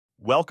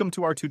Welcome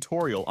to our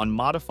tutorial on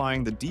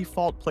modifying the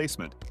default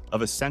placement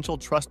of Essential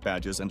Trust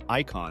Badges and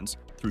Icons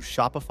through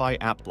Shopify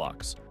app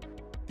blocks.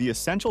 The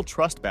Essential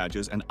Trust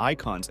Badges and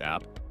Icons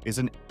app is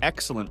an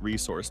excellent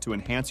resource to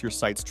enhance your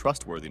site's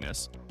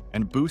trustworthiness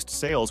and boost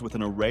sales with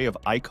an array of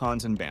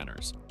icons and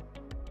banners.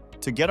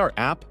 To get our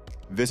app,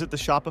 visit the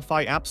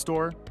Shopify App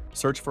Store,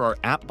 search for our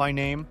app by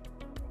name,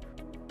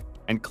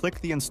 and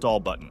click the Install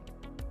button.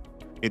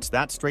 It's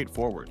that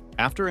straightforward.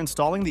 After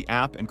installing the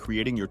app and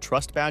creating your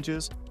trust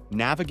badges,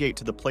 navigate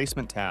to the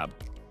Placement tab.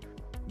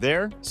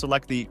 There,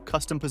 select the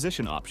Custom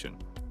Position option.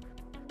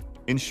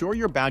 Ensure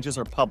your badges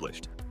are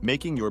published,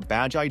 making your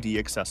badge ID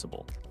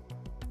accessible.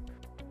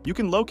 You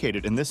can locate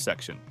it in this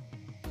section.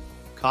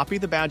 Copy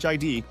the badge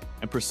ID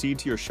and proceed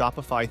to your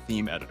Shopify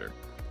theme editor.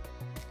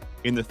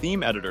 In the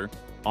theme editor,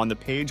 on the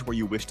page where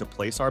you wish to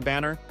place our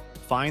banner,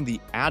 find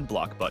the Add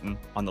Block button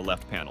on the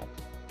left panel.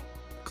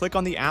 Click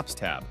on the Apps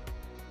tab.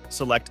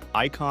 Select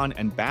Icon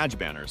and Badge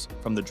Banners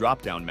from the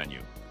drop-down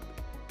menu.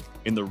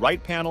 In the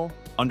right panel,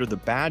 under the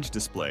Badge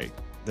display,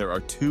 there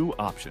are two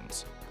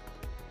options.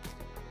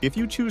 If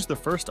you choose the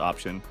first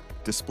option,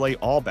 Display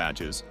All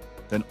Badges,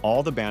 then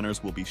all the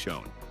banners will be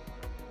shown.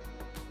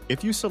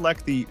 If you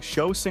select the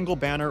Show Single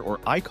Banner or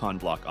Icon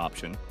Block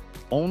option,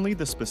 only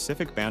the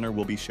specific banner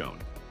will be shown.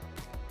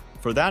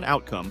 For that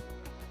outcome,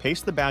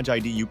 paste the badge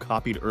ID you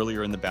copied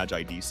earlier in the Badge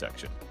ID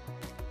section.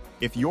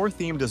 If your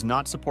theme does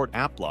not support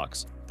app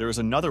blocks, there is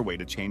another way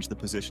to change the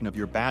position of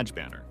your badge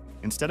banner.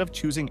 Instead of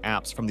choosing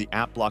apps from the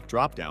App Block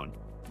dropdown,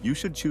 you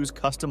should choose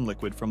Custom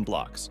Liquid from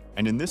Blocks.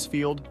 And in this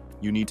field,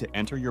 you need to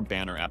enter your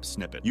banner app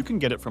snippet. You can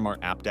get it from our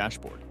app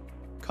dashboard.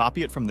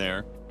 Copy it from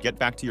there, get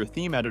back to your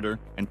theme editor,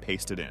 and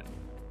paste it in.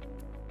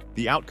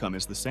 The outcome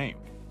is the same.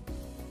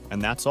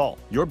 And that's all.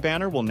 Your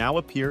banner will now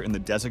appear in the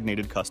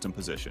designated custom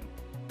position.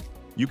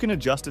 You can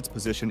adjust its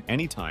position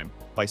anytime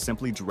by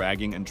simply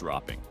dragging and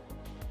dropping.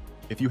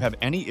 If you have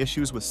any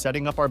issues with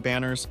setting up our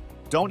banners,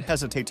 don't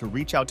hesitate to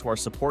reach out to our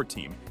support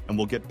team and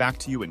we'll get back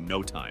to you in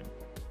no time.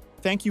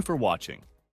 Thank you for watching.